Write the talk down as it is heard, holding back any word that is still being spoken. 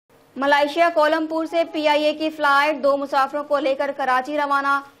Malaysia कोलमपुर से PIA की flight 2 मुसाफिरों को लेकर कराची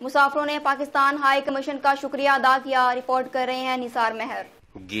रवाना। मुसाफिरों ने पाकिस्तान हाई कमीशन का शुक्रिया अदा किया। रिपोर्ट कर रहे हैं निसार महर।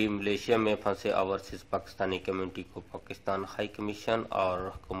 मलेशिया में फंसे ओवरसीज पाकिस्तानी कम्युनिटी को पाकिस्तान हाई कमीशन और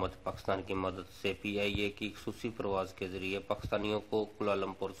हुकूमत पाकिस्तान की मदद से PIA की खुसूसी परवाज के जरिए पाकिस्तानियों को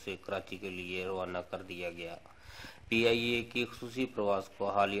कुआलालंपुर से कराची के लिए रवाना कर दिया गया। PIA की खुसूसी प्रवास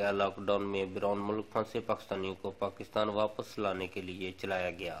को हालिया लॉकडाउन में बैरून मुल्क फंसे पाकिस्तानियों को पाकिस्तान वापस लाने के लिए चलाया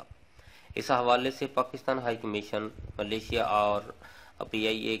गया। इस हवाले से पाकिस्तान हाई कमीशन मलेशिया और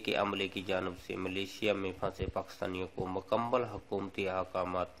PIA के अमले की जानिब से मलेशिया में फंसे पाकिस्तानियों को मुकम्मल हुकूमती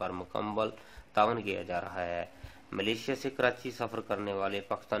अहकामात पर मुकम्मल तावन किया जा रहा है। मलेशिया से कराची सफ़र करने वाले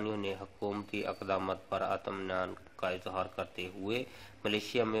पाकिस्तानियों ने हुकूमती इक़दामात पर इत्मीनान का इजहार करते हुए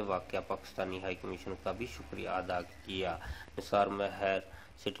मलेशिया में वाक़या पाकिस्तानी हाई कमीशन का भी शुक्रिया अदा किया। निसार महर,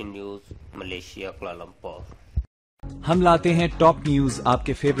 सिटी न्यूज़, मलेशिया, कुआला लंपुर। हम लाते हैं टॉप न्यूज,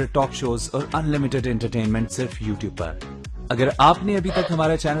 आपके फेवरेट टॉक शोज और अनलिमिटेड एंटरटेनमेंट सिर्फ यूट्यूब पर। अगर आपने अभी तक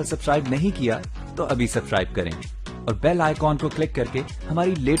हमारा चैनल सब्सक्राइब नहीं किया तो अभी सब्सक्राइब करें और बेल आइकॉन को क्लिक करके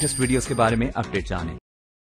हमारी लेटेस्ट वीडियोस के बारे में अपडेट जानें।